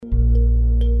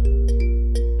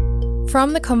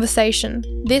From The Conversation,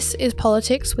 this is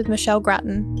Politics with Michelle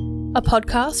Grattan, a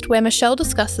podcast where Michelle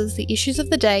discusses the issues of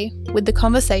the day with The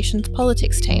Conversation's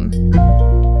politics team.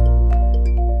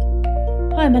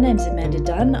 Hi, my name's Amanda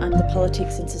Dunn. I'm the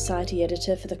Politics and Society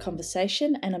Editor for The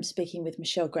Conversation, and I'm speaking with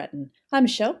Michelle Grattan. Hi,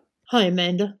 Michelle. Hi,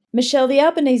 Amanda. Michelle, the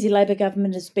Albanese Labor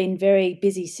government has been very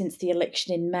busy since the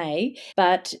election in May,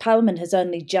 but Parliament has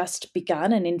only just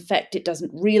begun, and in fact it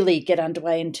doesn't really get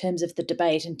underway in terms of the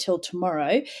debate until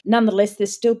tomorrow. Nonetheless,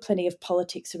 there's still plenty of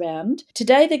politics around.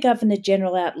 Today, the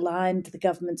Governor-General outlined the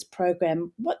government's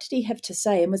program. What did he have to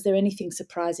say, and was there anything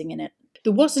surprising in it?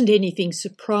 There wasn't anything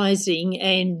surprising,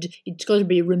 and it's got to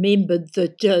be remembered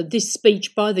that this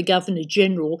speech by the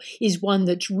Governor-General is one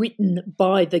that's written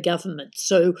by the government.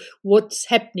 So what's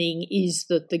happening is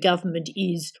that the government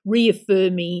is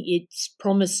reaffirming its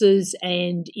promises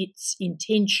and its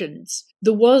intentions.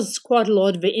 There was quite a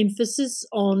lot of emphasis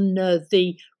on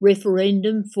the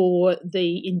referendum for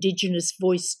the Indigenous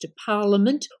voice to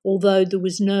Parliament, although there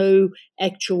was no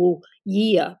actual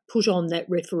year put on that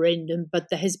referendum, but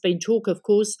there has been talk, of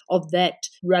course, of that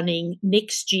running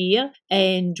next year,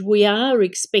 and we are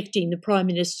expecting the Prime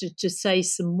Minister to say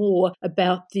some more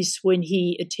about this when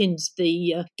he attends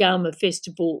the Garma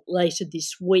Festival later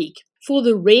this week. For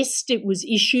the rest, it was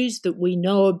issues that we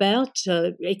know about,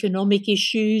 economic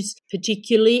issues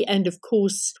particularly, and of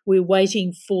course we're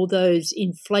waiting for those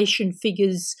inflation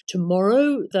figures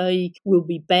tomorrow. They will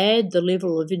be bad, the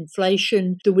level of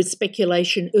inflation. There was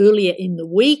speculation earlier in the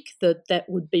week that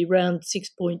would be around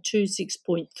 6.2,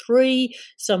 6.3.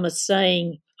 Some are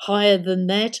saying higher than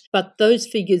that, but those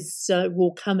figures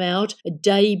will come out a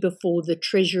day before the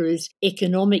Treasurer's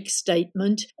economic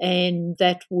statement, and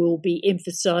that will be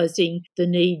emphasising the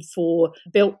need for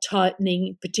belt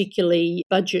tightening, particularly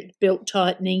budget belt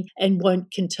tightening, and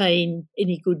won't contain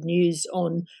any good news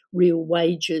on real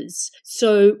wages.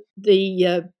 So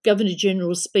the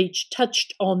Governor-General's speech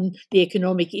touched on the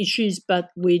economic issues, but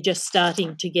we're just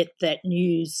starting to get that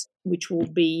news, which will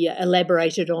be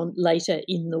elaborated on later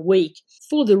in the week.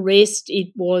 For the rest,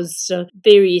 it was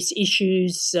various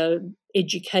issues,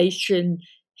 education,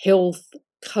 health,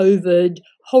 COVID,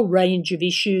 whole range of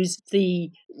issues. The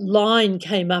line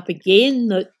came up again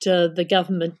that the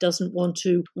government doesn't want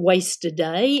to waste a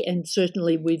day, and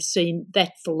certainly we've seen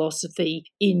that philosophy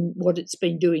in what it's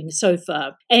been doing so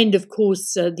far. And of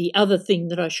course, the other thing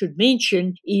that I should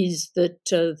mention is that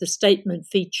the statement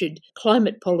featured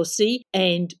climate policy,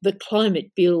 and the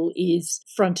climate bill is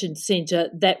front and centre.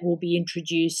 That will be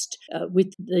introduced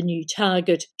with the new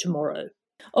target tomorrow.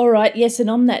 All right, yes, and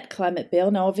on that climate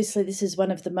bill, now obviously this is one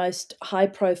of the most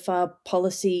high-profile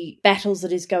policy battles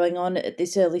that is going on at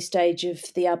this early stage of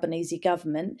the Albanese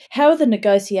government. How are the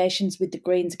negotiations with the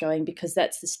Greens going? Because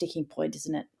that's the sticking point,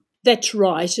 isn't it? That's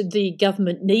right. The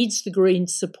government needs the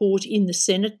Greens' support in the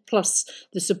Senate, plus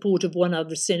the support of one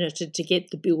other senator to get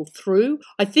the bill through.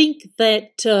 I think that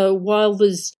while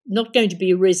there's not going to be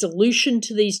a resolution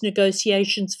to these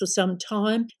negotiations for some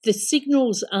time, the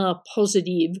signals are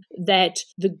positive that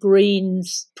the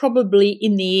Greens probably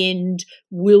in the end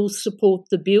will support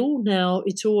the bill. Now,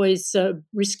 it's always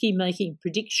risky making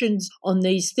predictions on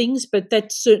these things, but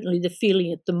that's certainly the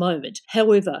feeling at the moment.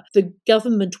 However, the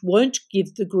government won't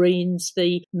give the Greens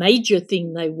the major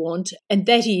thing they want, and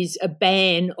that is a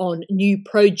ban on new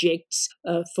projects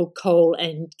for coal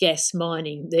and gas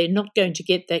mining. They're not going to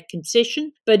get that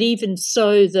concession, but even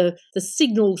so, the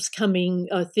signals coming,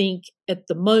 I think, at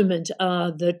the moment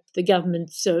are that the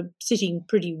government's sitting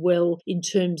pretty well in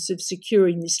terms of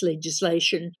securing this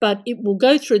legislation. But it will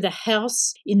go through the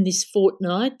House in this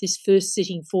fortnight, this first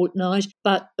sitting fortnight,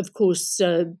 but of course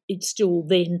it's still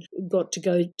then got to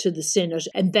go to the Senate,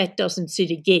 and that doesn't sit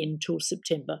again till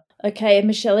September. Okay, and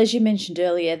Michelle, as you mentioned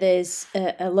earlier, there's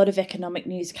a lot of economic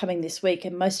news coming this week,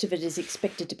 and most of it is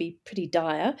expected to be pretty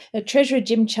dire. Treasurer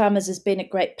Jim Chalmers has been at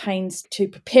great pains to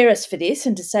prepare us for this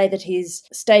and to say that his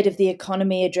State of the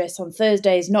Economy address on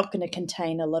Thursday is not going to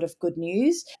contain a lot of good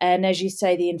news. And as you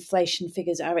say, the inflation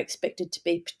figures are expected to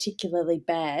be particularly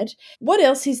bad. What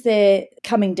else is there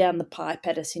coming down the pipe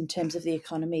at us in terms of the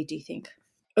economy, do you think?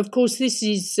 Of course, this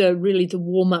is really the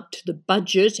warm-up to the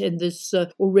budget, and there's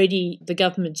already the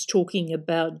government's talking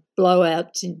about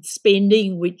blowouts in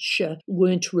spending, which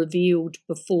weren't revealed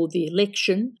before the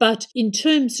election. But in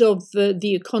terms of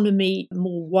the economy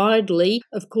more widely,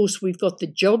 of course, we've got the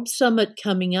Job Summit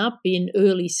coming up in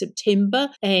early September,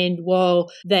 and while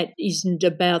that isn't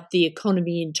about the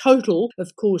economy in total,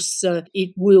 of course,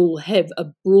 it will have a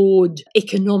broad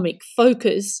economic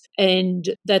focus,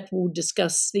 and that will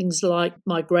discuss things like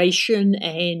migration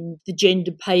and the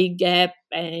gender pay gap,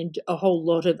 and a whole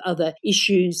lot of other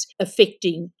issues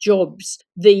affecting jobs.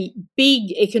 The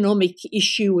big economic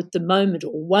issue at the moment,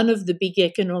 or one of the big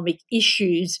economic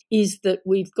issues, is that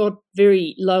we've got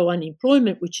very low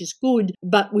unemployment, which is good,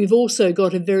 but we've also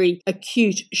got a very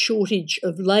acute shortage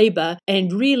of labour,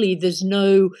 and really there's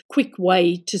no quick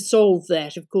way to solve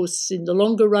that. Of course, in the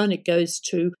longer run, it goes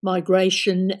to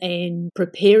migration and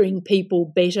preparing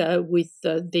people better with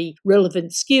the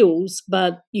relevant skills,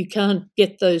 but you can't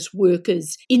get those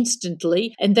workers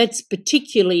instantly, and that's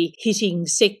particularly hitting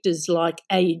sectors like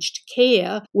aged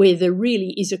care, where there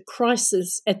really is a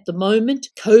crisis at the moment.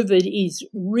 COVID is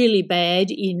really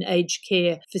bad in aged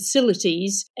care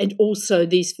facilities, and also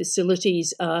these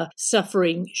facilities are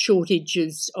suffering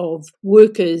shortages of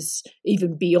workers,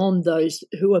 even beyond those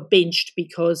who are benched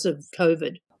because of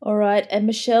COVID. All right, and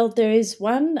Michelle, there is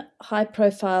one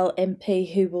high-profile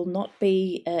MP who will not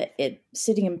be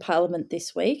sitting in Parliament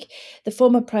this week. The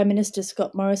former Prime Minister,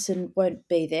 Scott Morrison, won't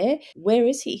be there. Where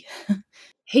is he?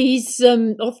 He's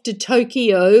off to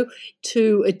Tokyo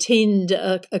to attend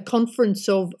a conference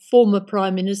of former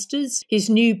prime ministers, his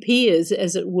new peers,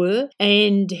 as it were,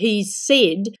 and he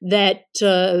said that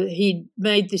he'd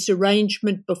made this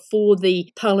arrangement before the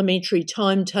parliamentary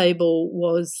timetable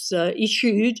was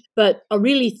issued, but I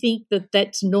really think that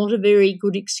that's not a very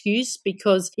good excuse,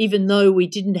 because even though we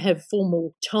didn't have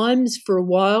formal times for a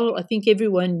while, I think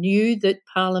everyone knew that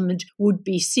Parliament would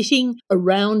be sitting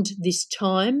around this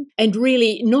time, and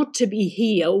really not to be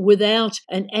here without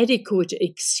an adequate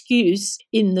excuse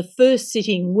in the first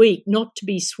sitting week, not to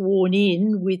be sworn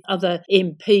in with other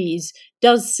MPs,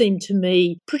 does seem to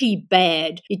me pretty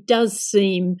bad. It does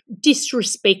seem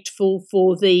disrespectful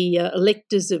for the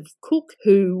electors of Cook,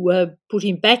 who put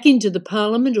him back into the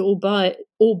Parliament,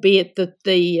 albeit that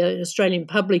the Australian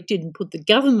public didn't put the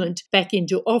government back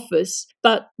into office.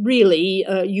 But really,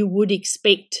 you would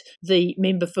expect the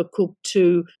member for Cook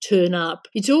to turn up.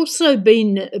 It's also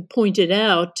been pointed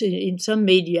out in some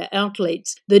media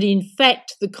outlets that, in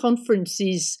fact, the conference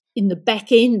is in the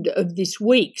back end of this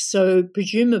week, so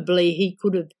presumably he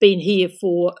could have been here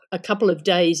for a couple of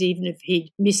days, even if he'd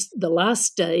missed the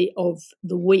last day of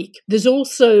the week. There's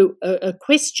also a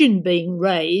question being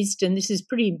raised, and this is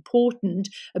pretty important,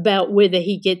 about whether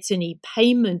he gets any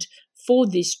payment for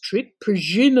this trip.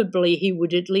 Presumably he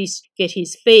would at least get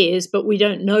his fares, but we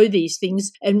don't know these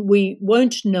things, and we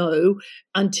won't know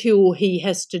until he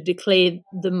has to declare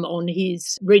them on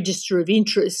his register of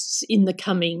interests in the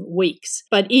coming weeks.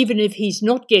 But even if he's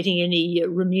not getting any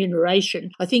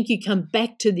remuneration, I think you come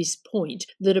back to this point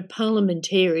that a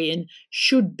parliamentarian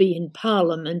should be in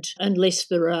Parliament unless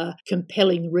there are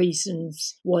compelling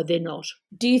reasons why they're not.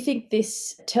 Do you think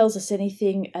this tells us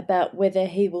anything about whether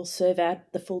he will serve out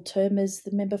the full term as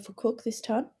the member for Cook this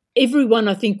time? Everyone,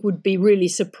 I think, would be really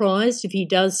surprised if he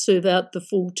does serve out the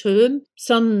full term.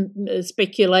 Some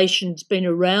speculation's been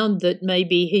around that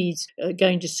maybe he's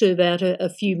going to serve out a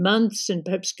few months and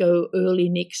perhaps go early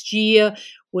next year,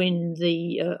 when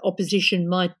the opposition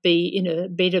might be in a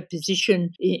better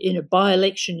position in a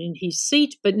by-election in his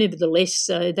seat. But nevertheless,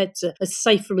 that's a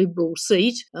safe Liberal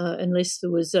seat, unless there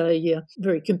was a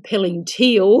very compelling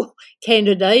Teal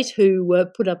candidate who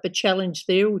put up a challenge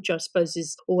there, which I suppose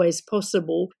is always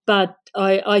possible. But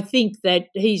I think that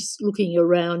he's looking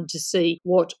around to see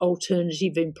what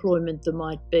alternative employment there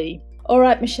might be. All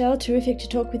right, Michelle, terrific to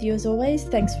talk with you as always.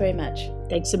 Thanks very much.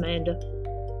 Thanks, Amanda.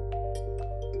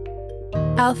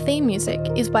 Our theme music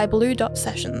is by Blue Dot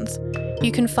Sessions.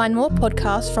 You can find more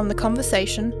podcasts from The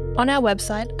Conversation on our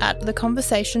website at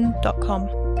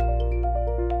theconversation.com.